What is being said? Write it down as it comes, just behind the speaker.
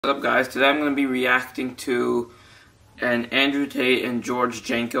What's up, guys? Today I'm going to be reacting to an Andrew Tate and George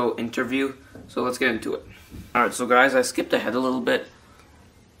Janko interview. So let's get into it. Alright, so guys, I skipped ahead a little bit.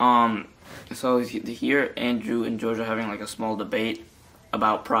 So here Andrew and George are having like a small debate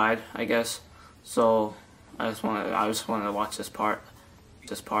about pride, I guess. So I just wanted to watch this part.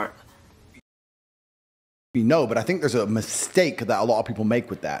 No, but I think there's a mistake that a lot of people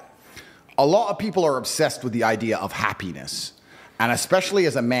make with that. A lot of people are obsessed with the idea of happiness. And especially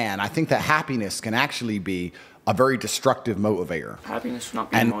as a man, I think that happiness can actually be a very destructive motivator. Happiness should not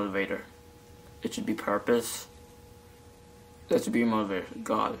be a motivator. It should be purpose. That should be your motivator.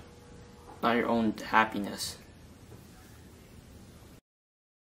 God. Not your own happiness.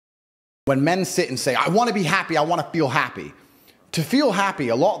 When men sit and say, I want to be happy, I want to feel happy. To feel happy,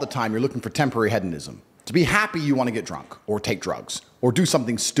 a lot of the time, you're looking for temporary hedonism. To be happy, you want to get drunk or take drugs or do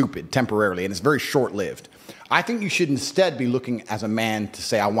something stupid temporarily, and it's very short-lived. I think you should instead be looking as a man to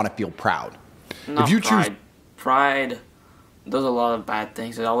say, I want to feel proud. Not if you choose pride does a lot of bad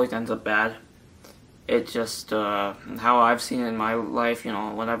things. It always ends up bad. It's just how I've seen it in my life, you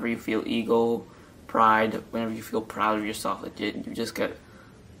know, whenever you feel ego, pride, whenever you feel proud of yourself, you just get,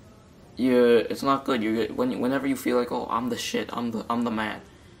 it's not good. Whenever you feel like, oh, I'm the shit, I'm the man,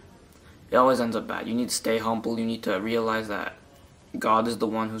 it always ends up bad. You need to stay humble. You need to realize that God is the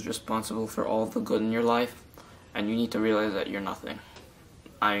one who's responsible for all the good in your life, and you need to realize that you're nothing.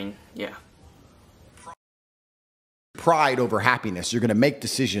 I mean, yeah. Pride over happiness. You're going to make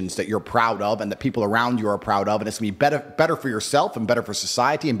decisions that you're proud of and that people around you are proud of, and it's going to be better for yourself and better for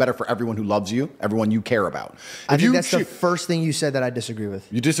society and better for everyone who loves you, everyone you care about. I think that's the first thing you said that I disagree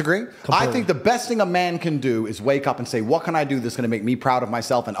with. You disagree? Completely. I think the best thing a man can do is wake up and say, what can I do that's going to make me proud of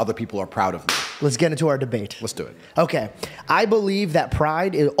myself and other people are proud of me? Let's get into our debate. Let's do it. Okay. I believe that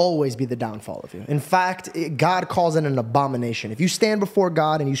pride will always be the downfall of you. In fact, God calls it an abomination. If you stand before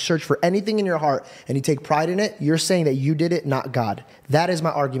God and you search for anything in your heart and you take pride in it, you're saying that you did it, not God. That is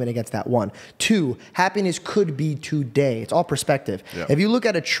my argument against that one. Two, happiness could be today. It's all perspective. Yep. If you look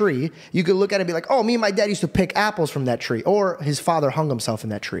at a tree, you could look at it and be like, oh, me and my dad used to pick apples from that tree, or his father hung himself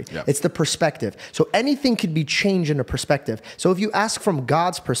in that tree. Yep. It's the perspective. So anything could be changed in a perspective. So if you ask from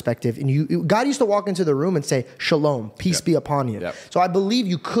God's perspective, and God used to walk into the room and say, shalom, peace be upon you. Yep. So I believe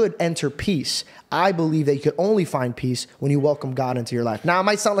you could enter peace. I believe that you could only find peace when you welcome God into your life. Now, I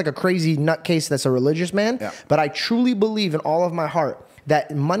might sound like a crazy nutcase that's a religious man, but I truly believe in all of my heart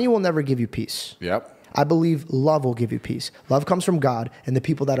that money will never give you peace. Yep. I believe love will give you peace. Love comes from God and the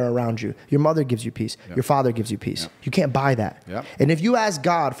people that are around you. Your mother gives you peace. Yep. Your father gives you peace. Yep. You can't buy that. Yep. And if you ask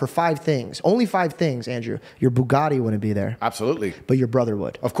God for 5 things, only 5 things, Andrew, your Bugatti wouldn't be there. Absolutely. But your brother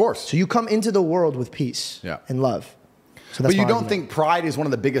would. Of course. So you come into the world with peace and love. So that's but you don't think pride is one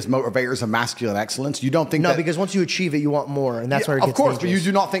of the biggest motivators of masculine excellence? You don't think No, because once you achieve it, you want more, and that's where it gets Of course, dangerous. but you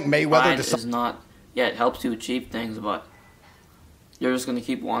do not think Mayweather... Pride is not... Yeah, it helps you achieve things, but you're just going to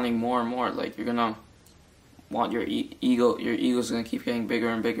keep wanting more and more. Like, you're going to want your ego... Your ego's going to keep getting bigger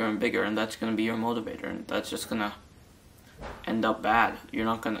and bigger and bigger, and that's going to be your motivator, and that's just going to end up bad. You're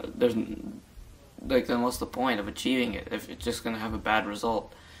not going to... There's... Like, then what's the point of achieving it if it's just going to have a bad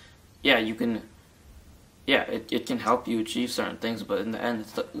result? Yeah, you can... Yeah, it can help you achieve certain things, but in the end,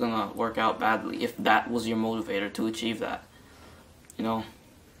 it's gonna work out badly if that was your motivator to achieve that. You know,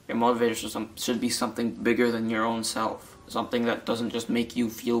 your motivator should be something bigger than your own self, something that doesn't just make you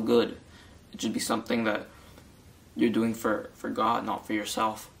feel good. It should be something that you're doing for God, not for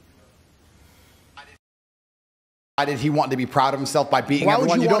yourself. Why did he want to be proud of himself by beating Why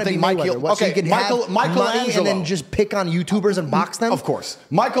everyone? Would you don't think Mayweather? Okay, so you can have money and then just pick on YouTubers and box them? Of course.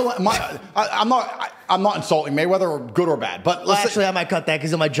 I'm not insulting Mayweather, or good or bad, but actually, I might cut that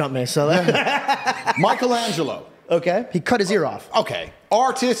because it might jump me. So Michelangelo. Okay, he cut his ear off. Okay,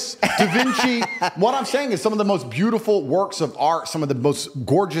 artists, Da Vinci. What I'm saying is some of the most beautiful works of art, some of the most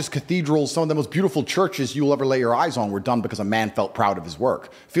gorgeous cathedrals, some of the most beautiful churches you'll ever lay your eyes on were done because a man felt proud of his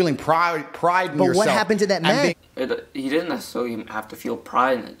work. Feeling pride in yourself. But what happened to that man? He didn't necessarily have to feel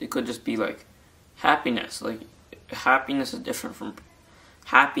pride in it. It could just be like happiness. Like, happiness is different from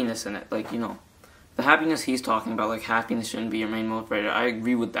happiness in it. Like, you know, the happiness he's talking about, like, happiness shouldn't be your main motivator. I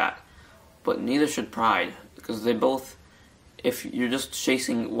agree with that. But neither should pride. Because they both, if you're just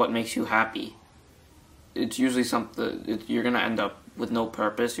chasing what makes you happy, it's usually something, you're going to end up with no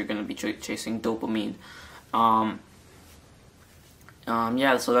purpose. You're going to be chasing dopamine.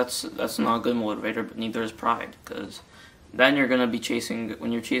 Yeah, so that's not a good motivator, but neither is pride. Because then you're going to be chasing,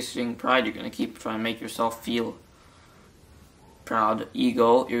 when you're chasing pride, you're going to keep trying to make yourself feel proud.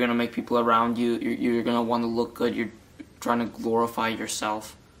 Ego, you're going to make people around you, you're going to want to look good. You're trying to glorify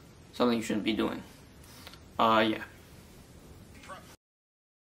yourself. Something you shouldn't be doing. Yeah.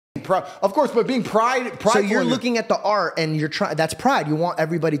 proud. Of course, but being prideful. So you're looking at the art and you're trying. That's pride. You want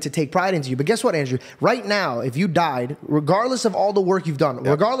everybody to take pride into you. But guess what, Andrew? Right now, if you died, regardless of all the work you've done,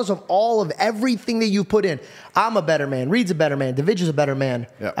 regardless of all of everything that you put in, I'm a better man. Reed's a better man. David's a better man.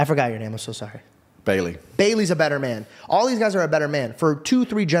 Yep. I forgot your name. I'm so sorry. Bailey. Bailey's a better man. All these guys are a better man for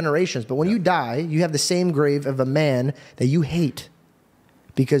 2-3 generations. But when you die, you have the same grave of a man that you hate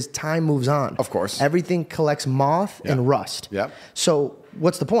because time moves on. Of course. Everything collects moth and rust. Yeah. So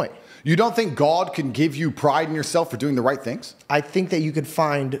what's the point? You don't think God can give you pride in yourself for doing the right things? I think that you could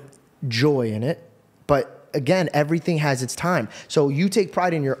find joy in it. But again, everything has its time. So you take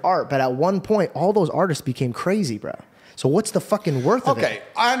pride in your art, but at one point, all those artists became crazy, bro. So what's the fucking worth of it? Okay,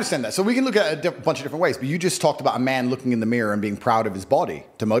 I understand that. So we can look at it a bunch of different ways, but you just talked about a man looking in the mirror and being proud of his body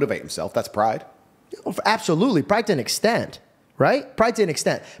to motivate himself. That's pride. Absolutely. Pride to an extent, right? Pride to an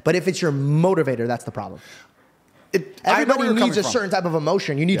extent. But if it's your motivator, that's the problem. Everybody needs a certain type of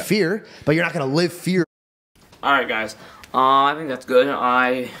emotion. You need fear, but you're not going to live fear. All right, guys. I think that's good.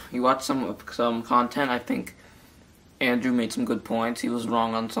 You watched some content. I think Andrew made some good points. He was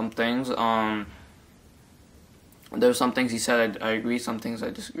wrong on some things. There's some things he said I agree, some things I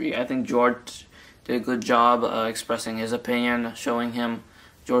disagree. I think George did a good job expressing his opinion,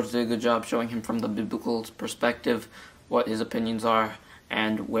 George did a good job showing him from the biblical perspective what his opinions are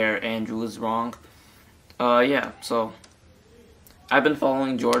and where Andrew is wrong. Yeah, so I've been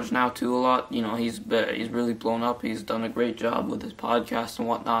following George now too a lot. You know, he's really blown up. He's done a great job with his podcast and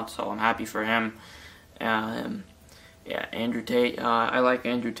whatnot, so I'm happy for him. Yeah, Andrew Tate. I like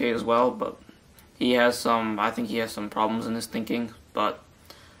Andrew Tate as well, but I think he has some problems in his thinking, but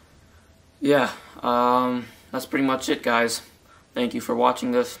yeah, that's pretty much it, guys. Thank you for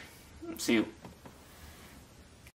watching this. See you.